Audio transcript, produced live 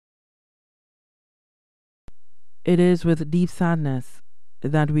It is with deep sadness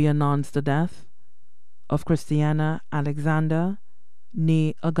that we announce the death of Christiana Alexander,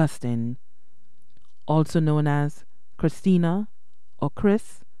 née Augustin, also known as Christina or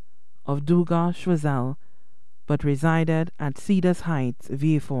Chris of Dugas, Choiseul, but resided at Cedars Heights,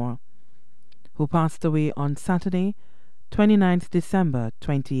 Vieux, who passed away on Saturday, 29th December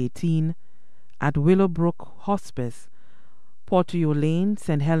 2018, at Willowbrook Hospice, Portio Lane,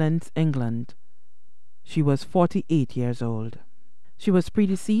 St. Helens, England. She was 48 years old. She was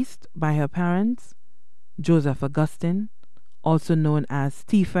predeceased by her parents, Joseph Augustin, also known as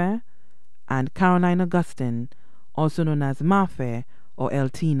Tifa, and Caroline Augustin, also known as Mafe or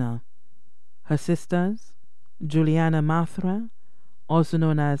Eltina. Her sisters, Juliana Mathra, also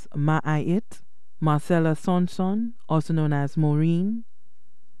known as Ma'ait, Marcella Sonson, also known as Maureen,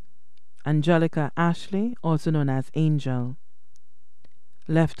 Angelica Ashley, also known as Angel.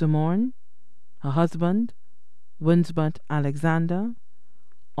 Left to mourn, her husband, Winsbert Alexander,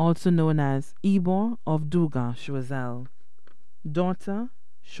 also known as Ebor of Dugas, Choiseul. Daughter,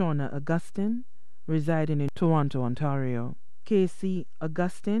 Shauna Augustin, residing in Toronto, Ontario. Casey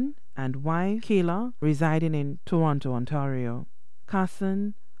Augustin and wife, Kayla, residing in Toronto, Ontario.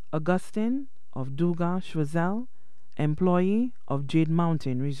 Cousin Augustin of Dugas, Choiseul, employee of Jade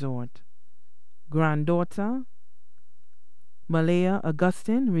Mountain Resort. Granddaughter, Malaya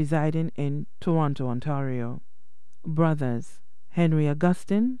Augustin, residing in Toronto, Ontario. Brothers, Henry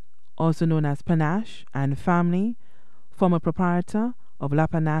Augustin, also known as Panache, and family, former proprietor of La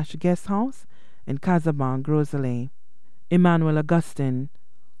Panache Guest House in Casablanca, Groseilliers. Emmanuel Augustin,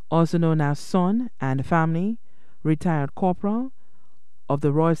 also known as Son, and family, retired corporal of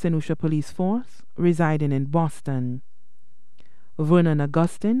the Royal St. Lucia Police Force, residing in Boston. Vernon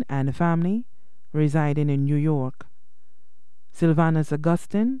Augustin and family, residing in New York. Sylvanus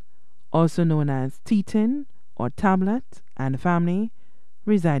Augustin, also known as Teton or Tablet, and family,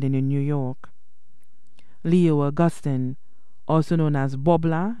 residing in New York. Leo Augustin, also known as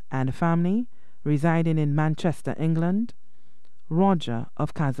Bobla, and family, residing in Manchester, England. Roger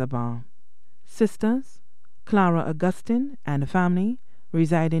of Casablanca. Sisters, Clara Augustin and family,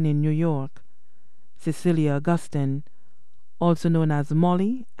 residing in New York. Cecilia Augustin, also known as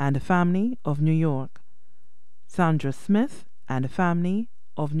Molly, and family, of New York. Sandra Smith and family,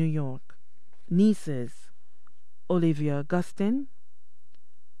 of New York. Nieces, Olivia Augustin,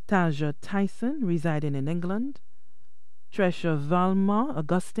 Taja Tyson, residing in England. Tresha Valma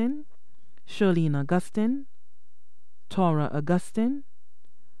Augustin, Charlene Augustin, Tora Augustin,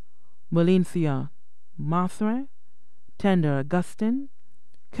 Melinthia Mathra, Tender Augustin,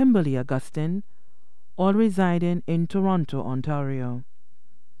 Kimberly Augustin, all residing in Toronto, Ontario.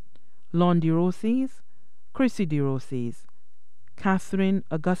 Lon DeRosis, Chrissy DeRosis, Catherine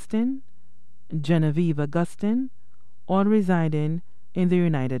Augustin, Genevieve Augustin, all residing in the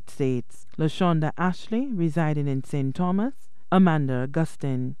United States. LaShonda Ashley, residing in St. Thomas. Amanda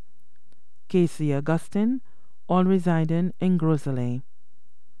Augustin, Casey Augustin, all residing in Groseilliers.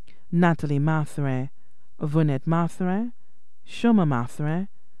 Natalie Mathre, Vernette Mathre, Shoma Mathre,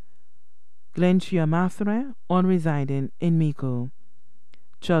 Glentia Mathre, all residing in Mico.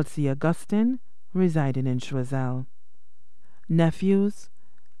 Chelsea Augustin, residing in Choiseul. Nephews,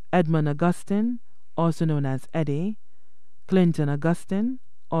 Edmund Augustin, also known as Eddie, Clinton Augustin,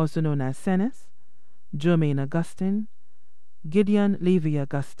 also known as Senis, Jermaine Augustin, Gideon Levy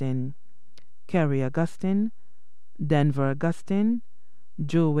Augustin, Kerry Augustin, Denver Augustin,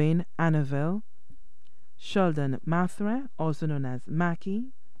 Joanne Annaville, Sheldon Mathre, also known as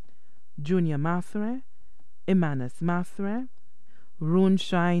Mackie, Junior Mathre, Emmanuel Mathre, Rune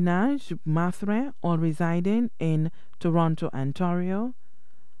Shainaj Mathre, all residing in Toronto, Ontario.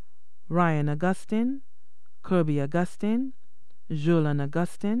 Ryan Augustin, Kirby Augustin, Jolan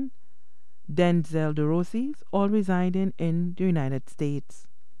Augustin, Denzel DeRosis, all residing in the United States.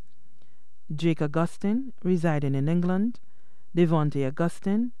 Jake Augustin, residing in England. Devontae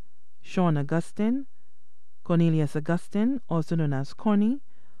Augustin, Sean Augustin, Cornelius Augustin, also known as Connie,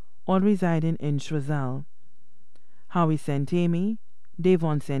 all residing in Choiseul. Howie Santemi,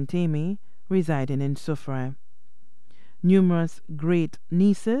 Devon Santemi, residing in Soufrière. Numerous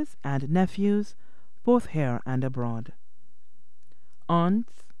great-nieces and nephews, both here and abroad.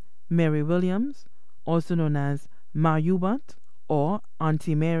 Aunts, Mary Williams, also known as Ma Hubert, or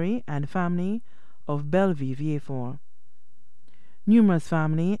Auntie Mary and family, of Bellevue, Vieux. Numerous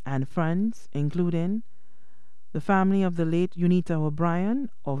family and friends, including the family of the late Unita O'Brien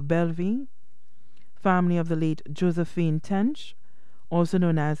of Bellevue, family of the late Josephine Tench, also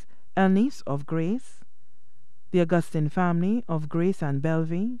known as Elnice of Grace, the Augustin family of Grace and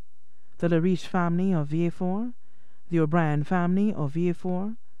Bellevue, the Lariche family of Vieux, the O'Brien family of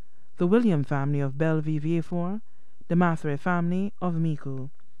Vieux-Fort, the William family of Bellevue-Vieux-Fort, the Mathray family of Micoud,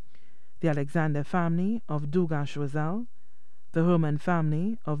 the Alexander family of Dougas-Choiseul, the Herman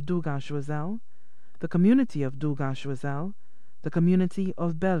family of Dougas-Choiseul, the community of Dougas-Choiseul, the community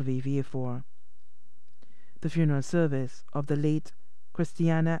of Bellevue-Vieux-Fort. The funeral service of the late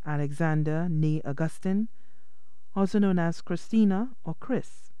Christiana Alexander née Augustin, also known as Christina or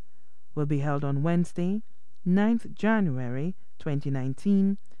Chris, will be held on Wednesday, 9th January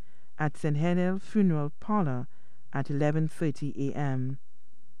 2019, at St. Hedel Funeral Parlor at 11:30 a.m.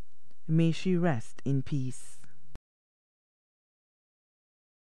 May she rest in peace.